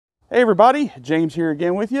Hey everybody, James here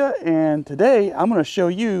again with you, and today I'm going to show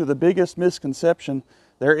you the biggest misconception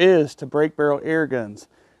there is to break barrel air guns.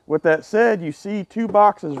 With that said, you see two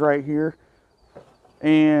boxes right here,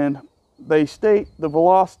 and they state the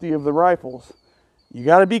velocity of the rifles. You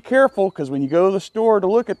got to be careful, because when you go to the store to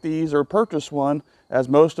look at these or purchase one, as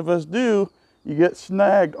most of us do, you get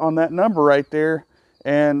snagged on that number right there.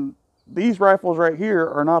 And these rifles right here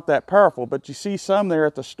are not that powerful, but you see some there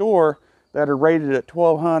at the store that are rated at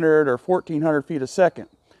 1,200 or 1,400 feet a second.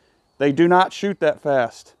 They do not shoot that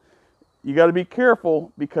fast. You got to be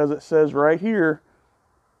careful, because it says right here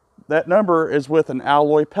that number is with an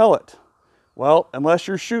alloy pellet. Well, unless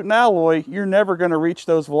you're shooting alloy, you're never going to reach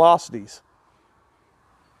those velocities.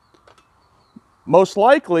 Most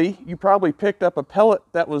likely, you probably picked up a pellet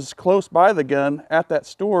that was close by the gun at that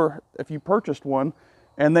store if you purchased one,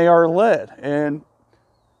 and they are lead. And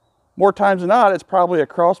more times than not, it's probably a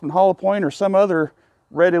Crosman hollow point or some other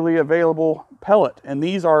readily available pellet. And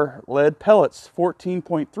these are lead pellets,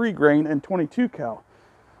 14.3 grain and 22 cal.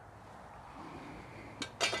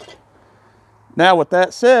 Now, with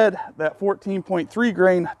that said, that 14.3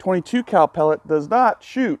 grain 22 cal pellet does not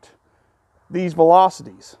shoot these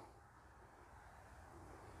velocities.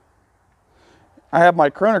 I have my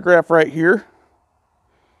chronograph right here.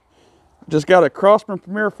 Just got a Crosman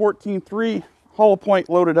Premier 14.3 hollow point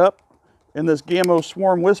loaded up in this Gammo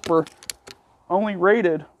Swarm Whisper, only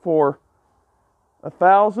rated for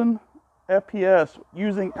 1,000 FPS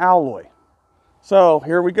using alloy. So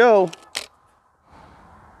here we go.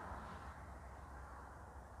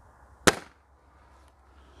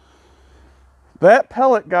 That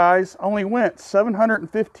pellet, guys, only went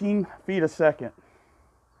 715 feet a second.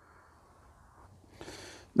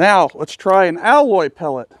 Now, let's try an alloy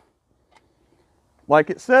pellet. Like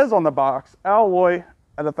it says on the box, alloy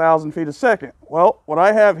at 1,000 feet a second. Well, what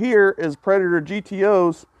I have here is Predator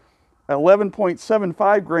GTO's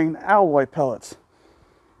 11.75 grain alloy pellets.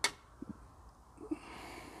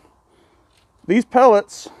 These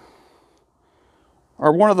pellets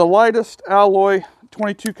are one of the lightest alloy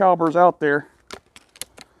 22 calibers out there.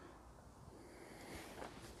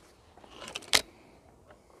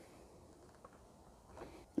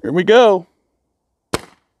 Here we go.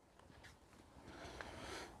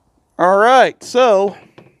 All right, so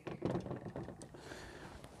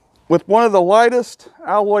with one of the lightest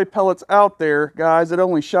alloy pellets out there, guys, it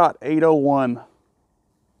only shot 801.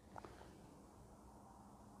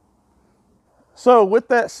 So with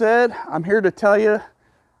that said, I'm here to tell you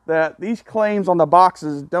that these claims on the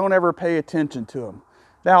boxes, don't ever pay attention to them.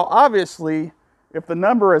 Now, obviously, if the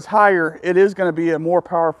number is higher, it is going to be a more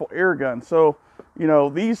powerful air gun. So, you know,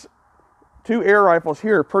 these two air rifles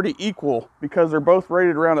here are pretty equal because they're both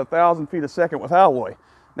rated around 1,000 feet a second with alloy.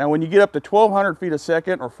 Now, when you get up to 1,200 feet a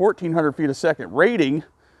second or 1,400 feet a second rating,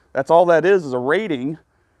 that's all that is a rating,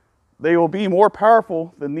 they will be more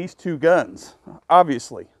powerful than these two guns,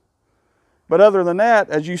 obviously. But other than that,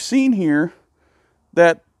 as you've seen here,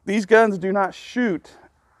 that these guns do not shoot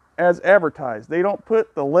as advertised. They don't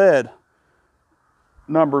put the lead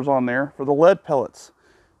numbers on there for the lead pellets.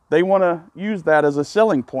 They want to use that as a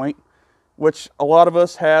selling point, which a lot of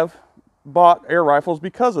us have bought air rifles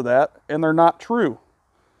because of that, and they're not true.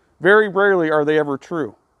 Very rarely are they ever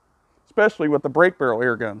true, especially with the break barrel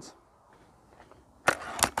air guns.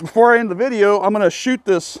 Before I end the video, I'm going to shoot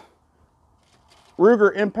this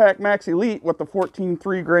Ruger Impact Max Elite with the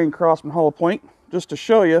 14.3 grain Crosman hollow point, just to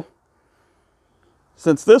show you.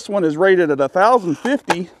 Since this one is rated at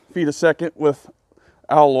 1,050 feet a second with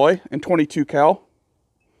alloy and 22 cal.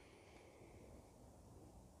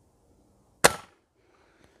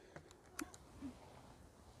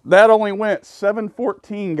 That only went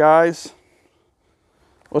 714, guys.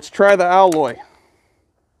 Let's try the alloy.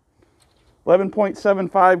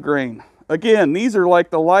 11.75 grain. Again, these are like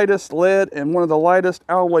the lightest lead and one of the lightest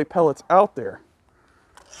alloy pellets out there.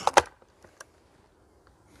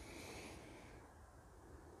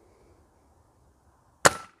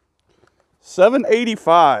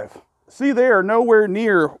 $785. See, they are nowhere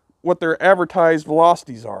near what their advertised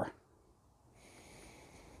velocities are.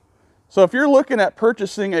 So if you're looking at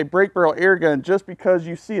purchasing a break barrel air gun just because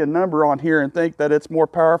you see a number on here and think that it's more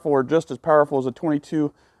powerful or just as powerful as a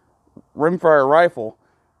 22 rimfire rifle,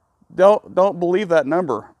 don't believe that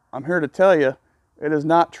number. I'm here to tell you it is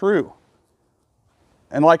not true.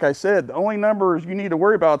 And like I said, the only numbers you need to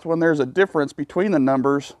worry about is when there's a difference between the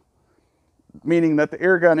numbers, meaning that the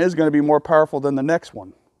air gun is going to be more powerful than the next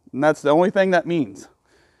one. And that's the only thing that means.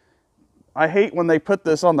 I hate when they put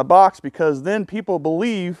this on the box, because then people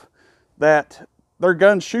believe that their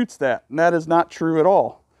gun shoots that, and that is not true at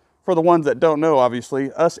all. For the ones that don't know,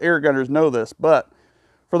 obviously, us air gunners know this, but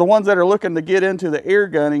for the ones that are looking to get into the air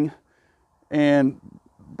gunning and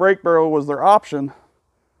brake barrel was their option,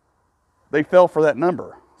 they fell for that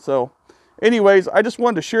number. So anyways, I just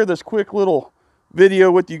wanted to share this quick little video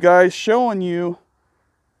with you guys showing you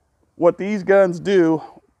what these guns do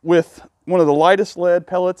with one of the lightest lead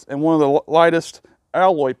pellets and one of the lightest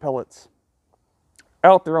alloy pellets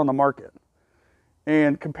out there on the market,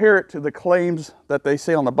 and compare it to the claims that they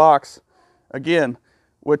say on the box, again,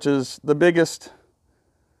 which is the biggest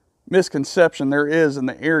misconception there is in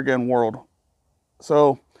the airgun world.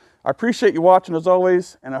 So I appreciate you watching as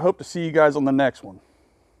always, and I hope to see you guys on the next one.